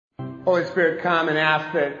Holy Spirit, come and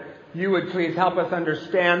ask that you would please help us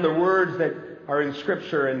understand the words that are in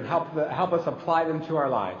Scripture and help us apply them to our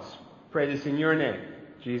lives. Pray this in your name.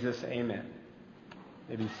 Jesus, amen.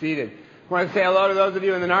 You may be seated. I want to say hello to those of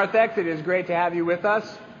you in the narthex. It is great to have you with us.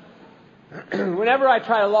 Whenever I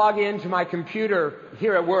try to log into my computer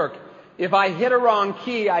here at work, if I hit a wrong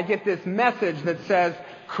key, I get this message that says,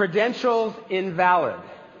 credentials invalid.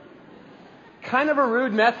 Kind of a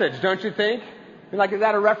rude message, don't you think? Like, is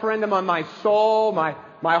that a referendum on my soul, my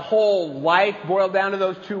whole life boiled down to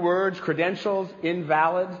those two words, credentials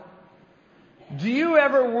invalid? Do you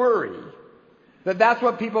ever worry that that's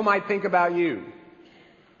what people might think about you?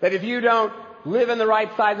 That if you don't live in the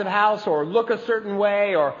right size of house or look a certain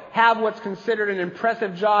way or have what's considered an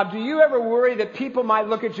impressive job, do you ever worry that people might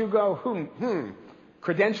look at you and go,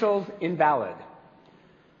 credentials invalid?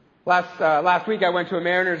 Last week I went to a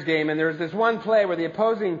Mariners game, and there was this one play where the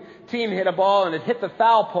opposing team hit a ball and it hit the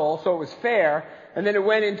foul pole, so it was fair, and then it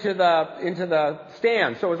went into the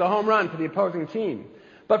stand, so it was a home run for the opposing team.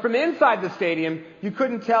 But from inside the stadium, you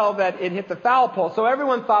couldn't tell that it hit the foul pole, so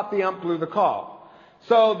everyone thought the ump blew the call.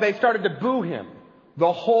 So they started to boo him,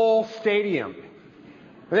 the whole stadium.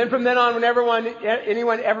 And then from then on,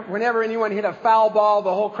 whenever anyone hit a foul ball,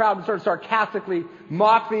 the whole crowd would sort of sarcastically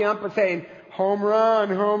mock the ump and saying, home run,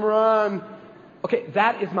 home run. Okay,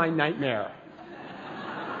 that is my nightmare.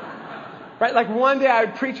 Right? Like one day I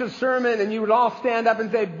would preach a sermon and you would all stand up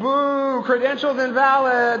and say, boo, credentials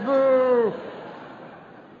invalid, boo.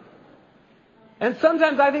 And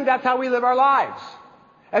sometimes I think that's how we live our lives.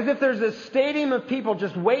 As if there's this stadium of people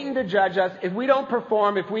just waiting to judge us if we don't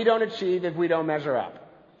perform, if we don't achieve, if we don't measure up.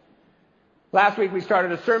 Last week we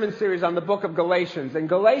started a sermon series on the book of Galatians. And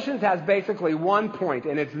Galatians has basically one point,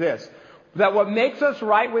 and it's this: that what makes us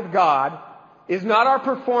right with God is not our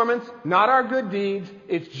performance, not our good deeds,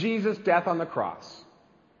 it's Jesus' death on the cross.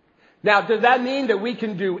 Now, does that mean that we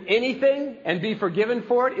can do anything and be forgiven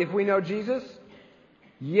for it if we know Jesus?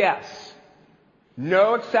 Yes.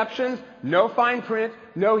 No exceptions, no fine print,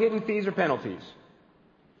 no hidden fees or penalties.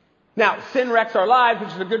 Now, sin wrecks our lives,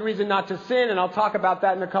 which is a good reason not to sin, and I'll talk about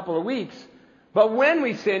that in a couple of weeks. But when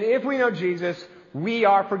we sin, if we know Jesus, we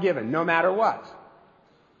are forgiven, no matter what.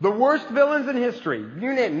 The worst villains in history,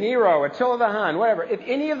 you name Nero, Attila the Hun, whatever, if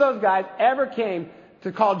any of those guys ever came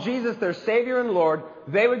to call Jesus their Savior and Lord,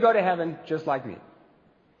 they would go to heaven just like me.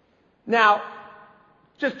 Now,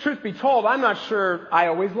 just truth be told, I'm not sure I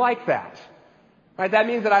always like that. Right? That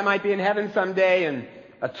means that I might be in heaven someday and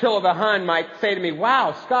Attila the Hun might say to me,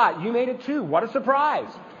 wow, Scott, you made it too. What a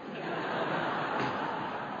surprise.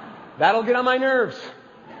 That'll get on my nerves.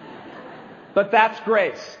 But that's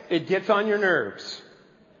grace. It gets on your nerves.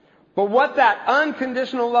 But what that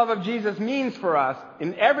unconditional love of Jesus means for us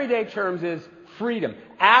in everyday terms is freedom.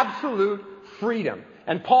 Absolute freedom.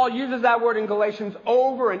 And Paul uses that word in Galatians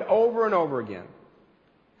over and over and over again.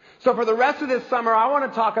 So for the rest of this summer, I want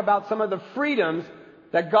to talk about some of the freedoms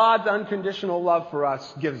that God's unconditional love for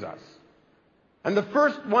us gives us. And the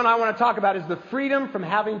first one I want to talk about is the freedom from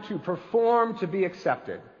having to perform to be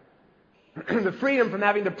accepted. The freedom from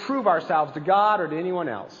having to prove ourselves to God or to anyone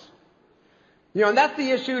else. You know, and that's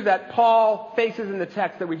the issue that Paul faces in the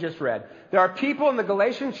text that we just read. There are people in the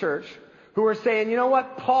Galatian church who are saying, you know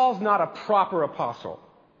what, Paul's not a proper apostle.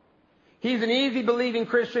 He's an easy believing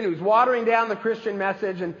Christian who's watering down the Christian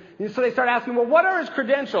message. And so they start asking, well, what are his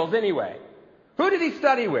credentials anyway? Who did he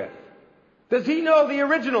study with? Does he know the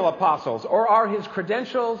original apostles, or are his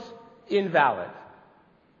credentials invalid?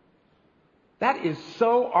 That is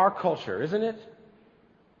so our culture, isn't it?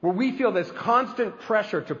 Where we feel this constant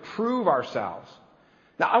pressure to prove ourselves.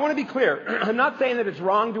 Now, I want to be clear. I'm not saying that it's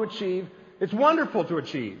wrong to achieve. It's wonderful to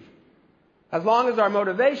achieve. As long as our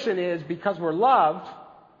motivation is because we're loved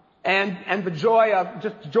and the joy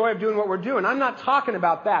of doing what we're doing. I'm not talking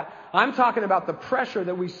about that. I'm talking about the pressure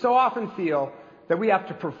that we so often feel that we have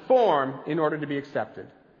to perform in order to be accepted.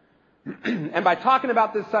 And by talking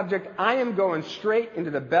about this subject, I am going straight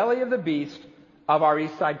into the belly of the beast of our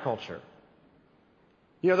East Side culture.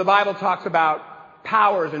 You know, the Bible talks about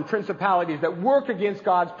powers and principalities that work against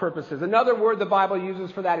God's purposes. Another word the Bible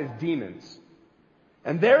uses for that is demons.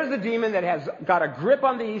 And there is a demon that has got a grip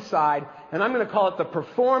on the East Side, and I'm going to call it the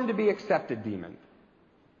perform to be accepted demon.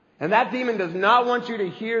 And that demon does not want you to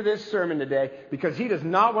hear this sermon today because he does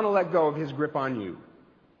not want to let go of his grip on you.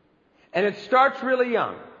 And it starts really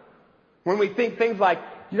young. When we think things like,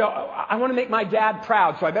 you know, I want to make my dad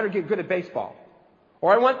proud, so I better get good at baseball.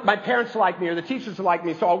 Or I want my parents to like me or the teachers to like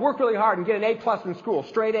me, so I'll work really hard and get an A+ in school,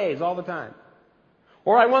 straight A's all the time.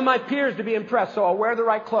 Or I want my peers to be impressed, so I'll wear the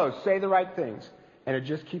right clothes, say the right things. And it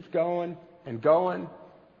just keeps going and going.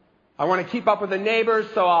 I want to keep up with the neighbors,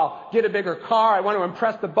 so I'll get a bigger car. I want to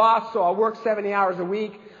impress the boss, so I'll work 70 hours a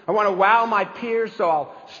week. I want to wow my peers, so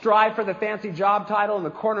I'll strive for the fancy job title in the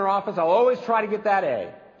corner office. I'll always try to get that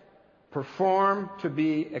A. Perform to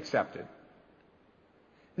be accepted.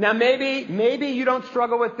 Now maybe you don't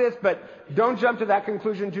struggle with this, but don't jump to that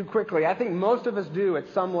conclusion too quickly. I think most of us do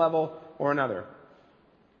at some level or another.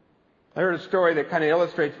 I heard a story that kind of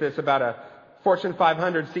illustrates this about a Fortune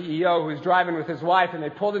 500 CEO who's driving with his wife, and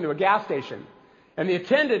they pulled into a gas station. And the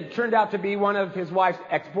attendant turned out to be one of his wife's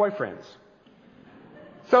ex-boyfriends.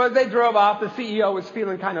 So as they drove off, the CEO was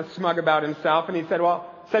feeling kind of smug about himself, and he said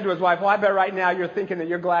to his wife, well, I bet right now you're thinking that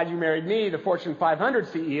you're glad you married me, the Fortune 500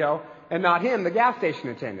 CEO, and not him, the gas station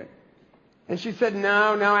attendant. And she said,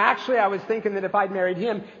 no, actually I was thinking that if I'd married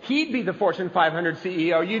him, he'd be the Fortune 500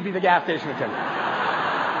 CEO, you'd be the gas station attendant.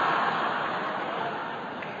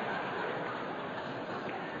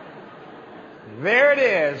 There it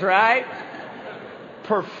is, right?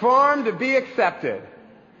 Perform to be accepted.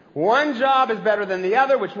 One job is better than the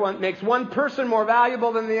other, which makes one person more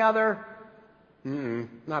valuable than the other.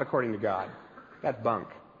 Not according to God. That's bunk.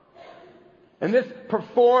 And this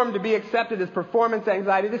perform to be accepted, this performance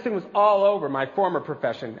anxiety, this thing was all over my former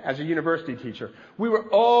profession as a university teacher. We were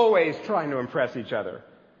always trying to impress each other.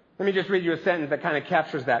 Let me just read you a sentence that kind of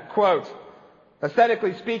captures that. Quote,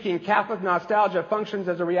 aesthetically speaking, Catholic nostalgia functions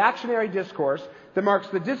as a reactionary discourse that marks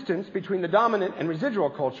the distance between the dominant and residual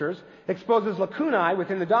cultures, exposes lacunae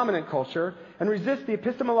within the dominant culture, and resists the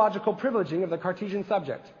epistemological privileging of the Cartesian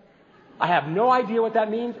subject. I have no idea what that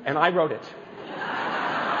means, and I wrote it.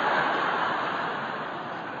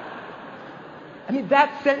 I mean,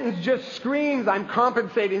 that sentence just screams I'm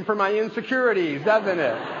compensating for my insecurities, doesn't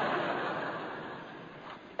it?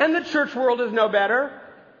 And the church world is no better.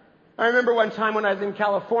 I remember one time when I was in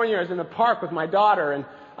California, I was in a park with my daughter, and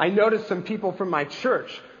I noticed some people from my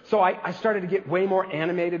church. So I started to get way more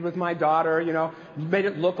animated with my daughter, made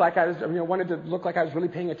it look like I was, wanted to look like I was really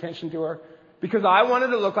paying attention to her, because I wanted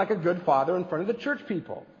to look like a good father in front of the church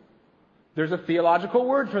people. There's a theological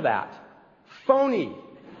word for that. Phony.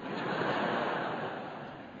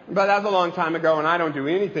 But that was a long time ago, and I don't do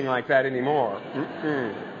anything like that anymore.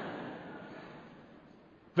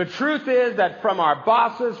 The truth is that from our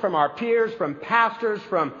bosses, from our peers, from pastors,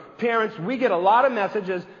 from parents, we get a lot of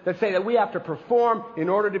messages that say that we have to perform in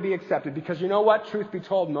order to be accepted. Because you know what? Truth be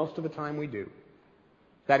told, most of the time we do.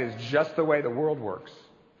 That is just the way the world works.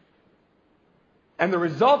 And the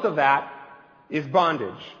result of that is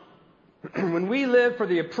bondage. When we live for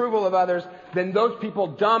the approval of others, then those people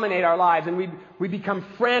dominate our lives, and we become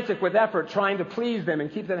frantic with effort trying to please them and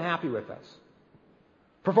keep them happy with us.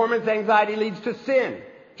 Performance anxiety leads to sin.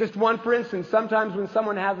 Just one, for instance, sometimes when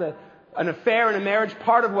someone has an affair in a marriage,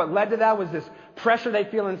 part of what led to that was this pressure they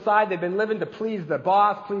feel inside. They've been living to please the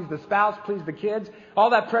boss, please the spouse, please the kids.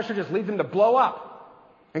 All that pressure just leads them to blow up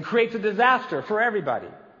and creates a disaster for everybody.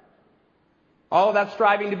 All of that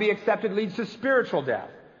striving to be accepted leads to spiritual death,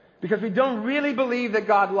 because we don't really believe that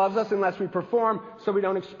God loves us unless we perform, so we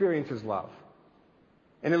don't experience His love.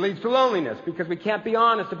 And it leads to loneliness, because we can't be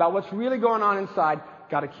honest about what's really going on inside.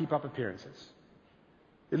 Got to keep up appearances.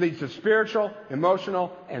 It leads to spiritual,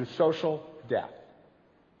 emotional, and social death.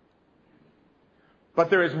 But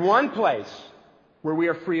there is one place where we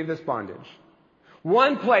are free of this bondage.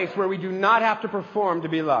 One place where we do not have to perform to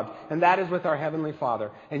be loved. And that is with our Heavenly Father.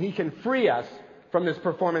 And He can free us from this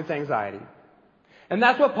performance anxiety. And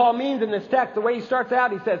that's what Paul means in this text. The way he starts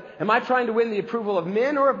out, he says, am I trying to win the approval of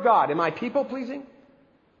men or of God? Am I people-pleasing?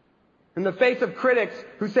 In the face of critics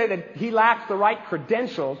who say that he lacks the right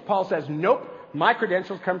credentials, Paul says, nope. My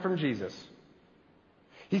credentials come from Jesus.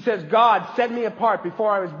 He says, God set me apart before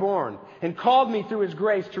I was born and called me through His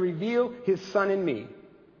grace to reveal His Son in me.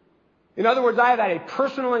 In other words, I have had a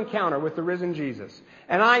personal encounter with the risen Jesus.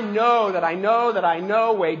 And I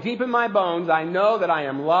know way deep in my bones, I know that I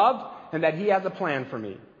am loved and that He has a plan for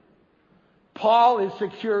me. Paul is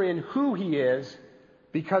secure in who he is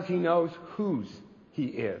because he knows whose he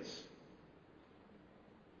is.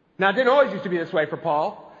 Now, it didn't always used to be this way for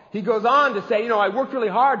Paul. He goes on to say, I worked really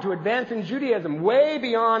hard to advance in Judaism way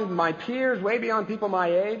beyond my peers, way beyond people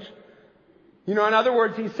my age. In other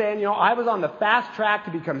words, he's saying, I was on the fast track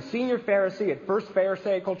to become senior Pharisee at First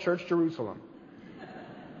Pharisaical Church, Jerusalem.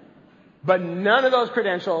 But none of those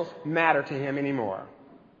credentials matter to him anymore.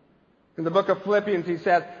 In the book of Philippians, he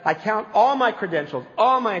says, I count all my credentials,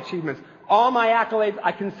 all my achievements, all my accolades,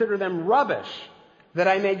 I consider them rubbish that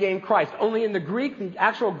I may gain Christ. Only in the Greek, the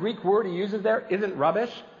actual Greek word he uses there isn't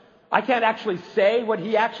rubbish. I can't actually say what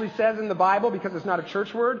he actually says in the Bible because it's not a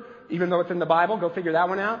church word, even though it's in the Bible. Go figure that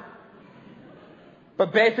one out.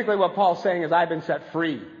 But basically what Paul's saying is I've been set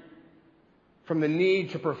free. from the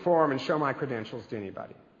need to perform and show my credentials to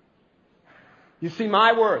anybody. You see,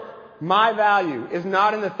 my worth, my value is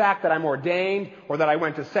not in the fact that I'm ordained or that I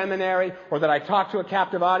went to seminary or that I talk to a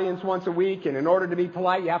captive audience once a week, and in order to be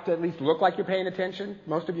polite, you have to at least look like you're paying attention.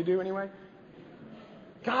 Most of you do anyway.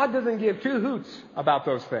 God doesn't give two hoots about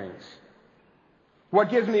those things. What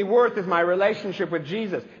gives me worth is my relationship with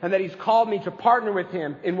Jesus and that He's called me to partner with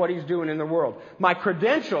Him in what He's doing in the world. My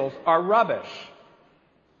credentials are rubbish.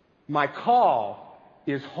 My call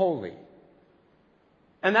is holy.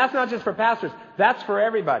 And that's not just for pastors. That's for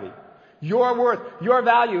everybody. Your worth, your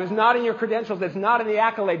value is not in your credentials. It's not in the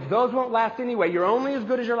accolades. Those won't last anyway. You're only as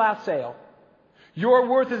good as your last sale. Your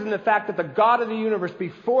worth is in the fact that the God of the universe,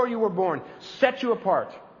 before you were born, set you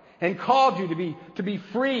apart and called you to be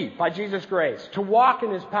free by Jesus' grace, to walk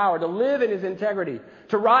in His power, to live in His integrity,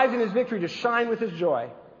 to rise in His victory, to shine with His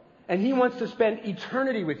joy. And He wants to spend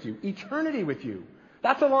eternity with you. Eternity with you.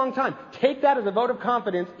 That's a long time. Take that as a vote of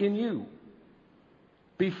confidence in you.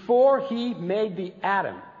 Before He made the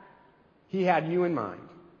atom, He had you in mind.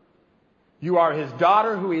 You are His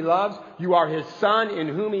daughter who He loves. You are His son in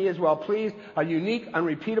whom He is well pleased. A unique,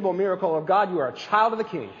 unrepeatable miracle of God. You are a child of the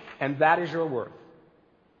King. And that is your worth.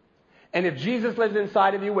 And if Jesus lives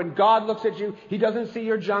inside of you, when God looks at you, He doesn't see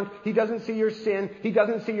your junk. He doesn't see your sin. He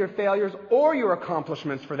doesn't see your failures or your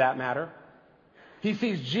accomplishments for that matter. He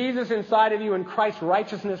sees Jesus inside of you and Christ's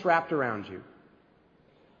righteousness wrapped around you.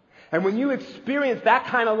 And when you experience that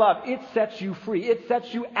kind of love, it sets you free. It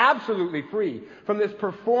sets you absolutely free from this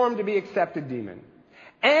perform to be accepted demon.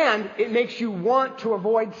 And it makes you want to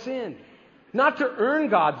avoid sin. Not to earn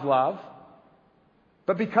God's love,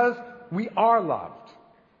 but because we are loved.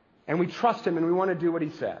 And we trust Him and we want to do what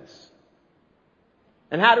He says.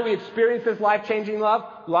 And how do we experience this life-changing love?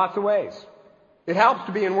 Lots of ways. It helps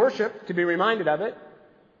to be in worship, to be reminded of it.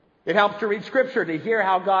 It helps to read Scripture, to hear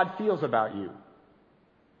how God feels about you.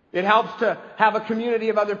 It helps to have a community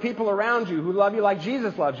of other people around you who love you like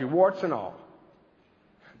Jesus loves you, warts and all.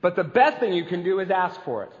 But the best thing you can do is ask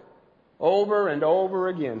for it over and over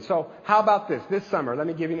again. So how about this? This summer, let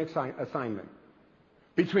me give you an assignment.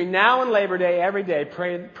 Between now and Labor Day, every day,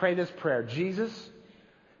 pray this prayer. Jesus,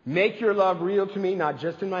 make your love real to me, not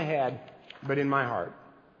just in my head, but in my heart.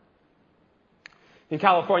 In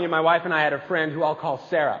California, my wife and I had a friend who I'll call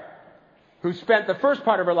Sarah, who spent the first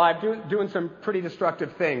part of her life doing some pretty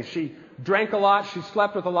destructive things. She drank a lot. She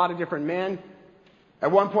slept with a lot of different men.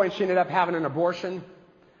 At one point, she ended up having an abortion.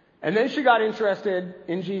 And then she got interested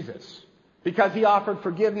in Jesus because He offered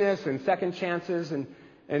forgiveness and second chances,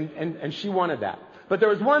 and she wanted that. But there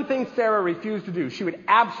was one thing Sarah refused to do. She would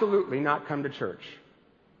absolutely not come to church.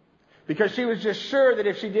 Because she was just sure that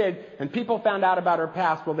if she did, and people found out about her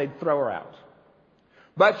past, well, they'd throw her out.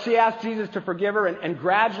 But she asked Jesus to forgive her, and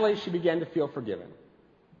gradually she began to feel forgiven.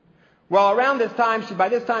 Well, around this time, by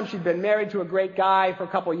this time she'd been married to a great guy for a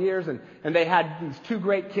couple of years, and they had these two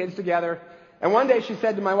great kids together. And one day she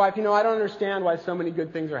said to my wife, I don't understand why so many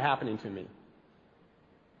good things are happening to me.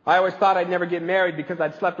 I always thought I'd never get married because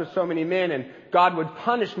I'd slept with so many men, and God would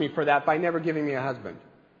punish me for that by never giving me a husband.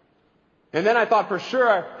 And then I thought for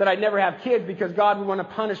sure that I'd never have kids because God would want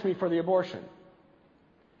to punish me for the abortion.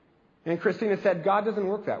 And Christina said, God doesn't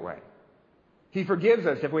work that way. He forgives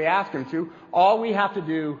us if we ask Him to. All we have to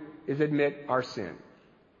do is admit our sin.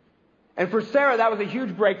 And for Sarah, that was a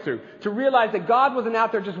huge breakthrough, to realize that God wasn't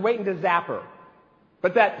out there just waiting to zap her,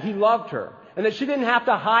 but that He loved her, and that she didn't have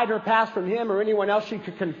to hide her past from Him or anyone else. She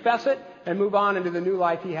could confess it and move on into the new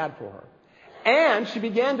life He had for her. And she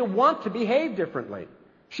began to want to behave differently.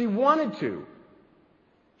 She wanted to.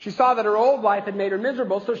 She saw that her old life had made her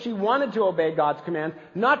miserable, so she wanted to obey God's commands,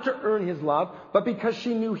 not to earn His love, but because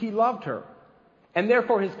she knew He loved her. And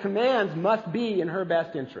therefore His commands must be in her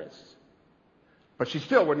best interests. But she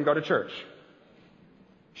still wouldn't go to church.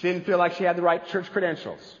 She didn't feel like she had the right church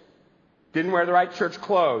credentials. Didn't wear the right church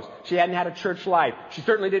clothes. She hadn't had a church life. She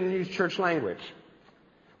certainly didn't use church language.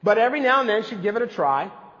 But every now and then she'd give it a try,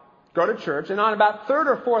 go to church, and on about third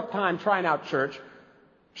or fourth time trying out church,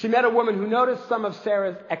 she met a woman who noticed some of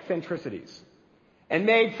Sarah's eccentricities and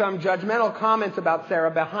made some judgmental comments about Sarah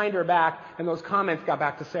behind her back, and those comments got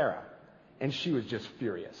back to Sarah. And she was just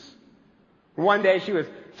furious. One day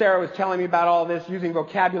Sarah was telling me about all this using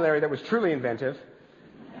vocabulary that was truly inventive.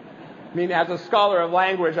 As a scholar of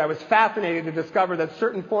language, I was fascinated to discover that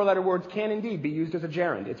certain four-letter words can indeed be used as a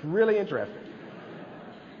gerund. It's really interesting.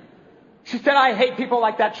 She said, I hate people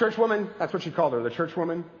like that church woman. That's what she called her, the church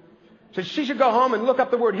woman. She said she should go home and look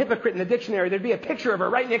up the word hypocrite in the dictionary. There'd be a picture of her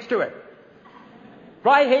right next to it. But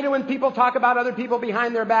I hate it when people talk about other people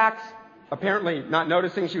behind their backs. Apparently not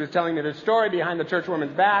noticing she was telling me the story behind the church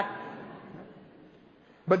woman's back.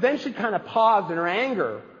 But then she kind of paused, and her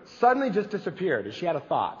anger suddenly just disappeared as she had a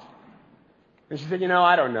thought. And she said,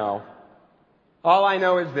 I don't know. All I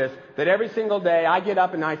know is this, that every single day I get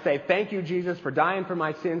up and I say, thank you, Jesus, for dying for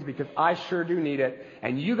my sins because I sure do need it.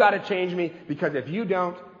 And you got to change me because if you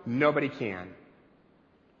don't, nobody can.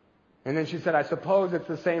 And then she said, I suppose it's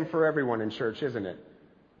the same for everyone in church, isn't it?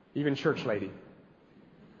 Even church lady.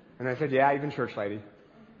 And I said, yeah, even church lady.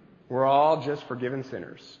 We're all just forgiven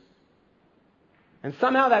sinners. And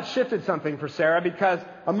somehow that shifted something for Sarah because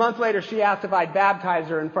a month later she asked if I'd baptize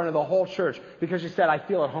her in front of the whole church because she said, I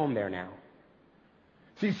feel at home there now.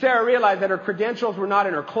 See, Sarah realized that her credentials were not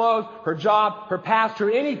in her clothes, her job, her past,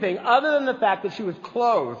 or anything other than the fact that she was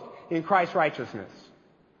clothed in Christ's righteousness.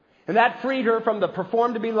 And that freed her from the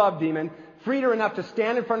perform to be loved demon, freed her enough to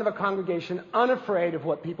stand in front of a congregation unafraid of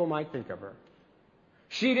what people might think of her.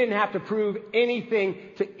 She didn't have to prove anything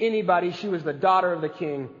to anybody. She was the daughter of the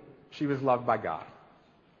King. She was loved by God.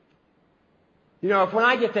 If when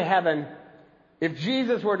I get to heaven, if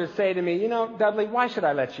Jesus were to say to me, Dudley, why should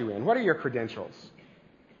I let you in? What are your credentials?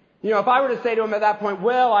 If I were to say to him at that point,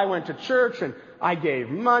 well, I went to church and I gave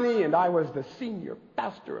money and I was the senior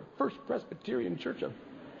pastor of First Presbyterian Church of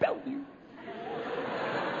Bellevue.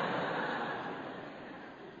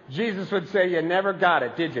 Jesus would say, you never got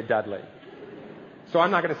it, did you, Dudley? So I'm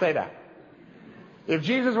not going to say that. If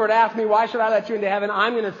Jesus were to ask me, why should I let you into heaven?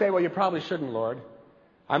 I'm going to say, well, you probably shouldn't, Lord.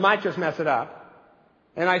 I might just mess it up.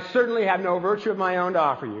 And I certainly have no virtue of my own to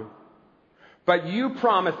offer you. But you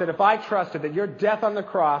promised that if I trusted that your death on the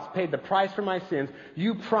cross paid the price for my sins,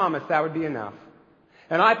 you promised that would be enough.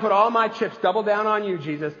 And I put all my chips double down on you,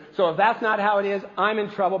 Jesus. So if that's not how it is, I'm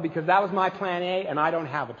in trouble because that was my plan A and I don't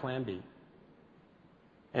have a plan B.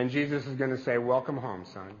 And Jesus is going to say, welcome home,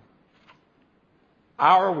 son.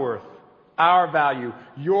 Our worth, our value,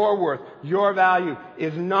 your value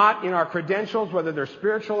is not in our credentials, whether they're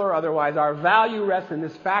spiritual or otherwise. Our value rests in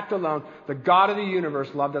this fact alone. The God of the universe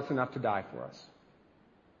loved us enough to die for us.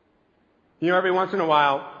 Every once in a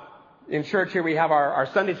while in church here we have our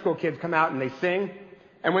Sunday school kids come out and they sing.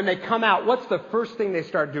 And when they come out, what's the first thing they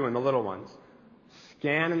start doing, the little ones?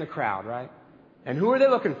 Scanning the crowd, right? And who are they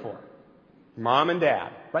looking for? Mom and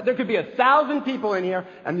dad. But there could be 1,000 people in here,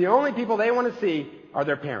 and the only people they want to see are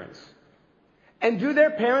their parents. And do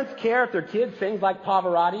their parents care if their kid sings like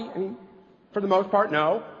Pavarotti? For the most part,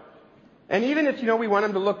 no. And even if, we want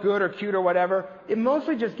them to look good or cute or whatever, it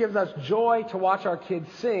mostly just gives us joy to watch our kids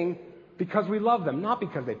sing because we love them, not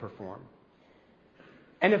because they perform.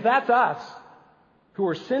 And if that's us, who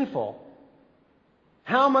are sinful,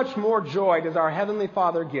 how much more joy does our Heavenly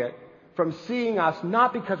Father get from seeing us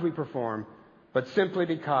not because we perform, but simply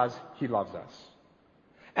because He loves us?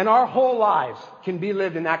 And our whole lives can be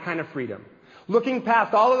lived in that kind of freedom. Looking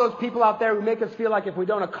past all of those people out there who make us feel like if we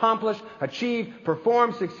don't accomplish, achieve,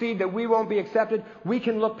 perform, succeed, that we won't be accepted, we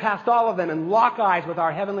can look past all of them and lock eyes with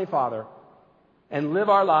our Heavenly Father and live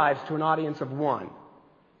our lives to an audience of one.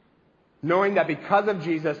 Knowing that because of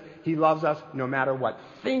Jesus, He loves us no matter what.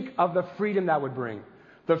 Think of the freedom that would bring.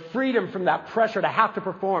 The freedom from that pressure to have to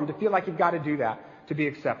perform, to feel like you've got to do that, to be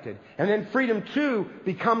accepted. And then freedom to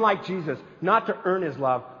become like Jesus, not to earn His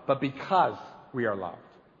love, but because we are loved.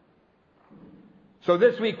 So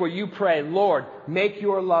this week, will you pray, Lord, make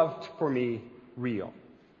your love for me real?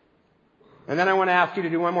 And then I want to ask you to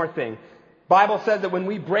do one more thing. Bible says that when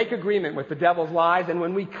we break agreement with the devil's lies and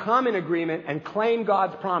when we come in agreement and claim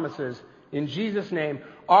God's promises in Jesus' name,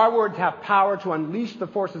 our words have power to unleash the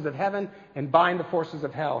forces of heaven and bind the forces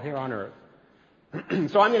of hell here on earth.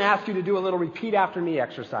 So I'm going to ask you to do a little repeat after me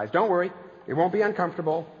exercise. Don't worry, it won't be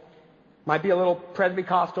uncomfortable. Might be a little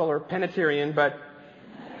Presbycostal or Penitentian, but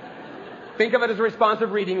think of it as a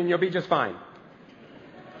responsive reading and you'll be just fine.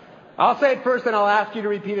 I'll say it first and I'll ask you to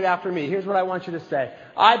repeat it after me. Here's what I want you to say.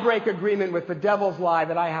 I break agreement with the devil's lie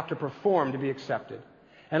that I have to perform to be accepted.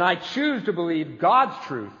 And I choose to believe God's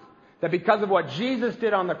truth that because of what Jesus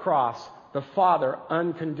did on the cross, the Father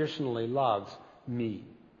unconditionally loves me.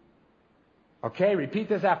 Okay, repeat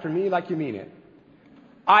this after me like you mean it.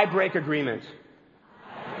 I break agreement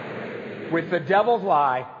with the devil's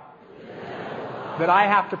lie that I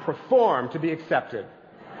have to perform to be accepted.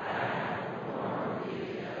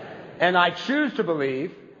 And I choose to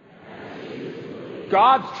believe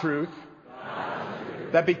God's truth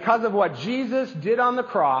that because of what Jesus did on the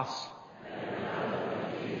cross,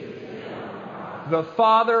 the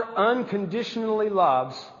Father unconditionally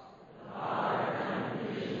loves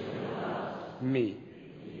me.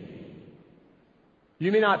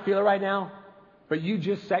 You may not feel it right now, but you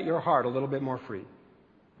just set your heart a little bit more free.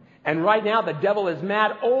 And right now the devil is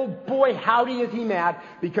mad. Oh boy, howdy is he mad,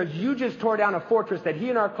 because you just tore down a fortress that he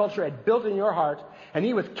and our culture had built in your heart, and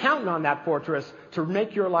he was counting on that fortress to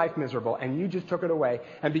make your life miserable, and you just took it away.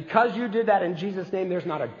 And because you did that in Jesus' name, there's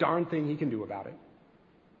not a darn thing he can do about it.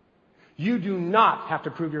 You do not have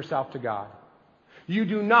to prove yourself to God. You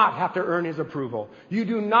do not have to earn his approval. You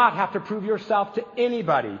do not have to prove yourself to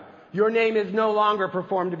anybody. Your name is no longer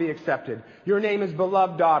performed to be accepted. Your name is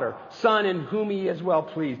beloved daughter, son in whom he is well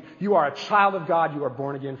pleased. You are a child of God. You are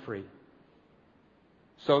born again free.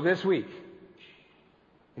 So this week,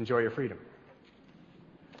 enjoy your freedom.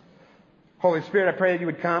 Holy Spirit, I pray that you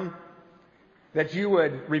would come, that you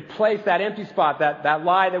would replace that empty spot, that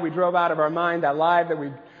lie that we drove out of our mind, that lie that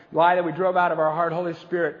we drove out of our heart. Holy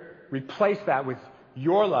Spirit, replace that with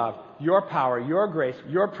your love, your power, your grace,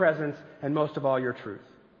 your presence, and most of all, your truth.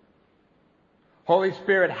 Holy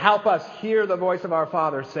Spirit, help us hear the voice of our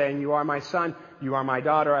Father saying, you are my son, you are my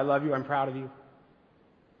daughter, I love you, I'm proud of you.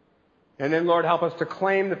 And then, Lord, help us to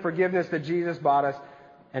claim the forgiveness that Jesus bought us,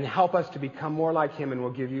 and help us to become more like him, and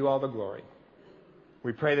we'll give you all the glory.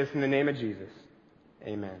 We pray this in the name of Jesus.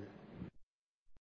 Amen.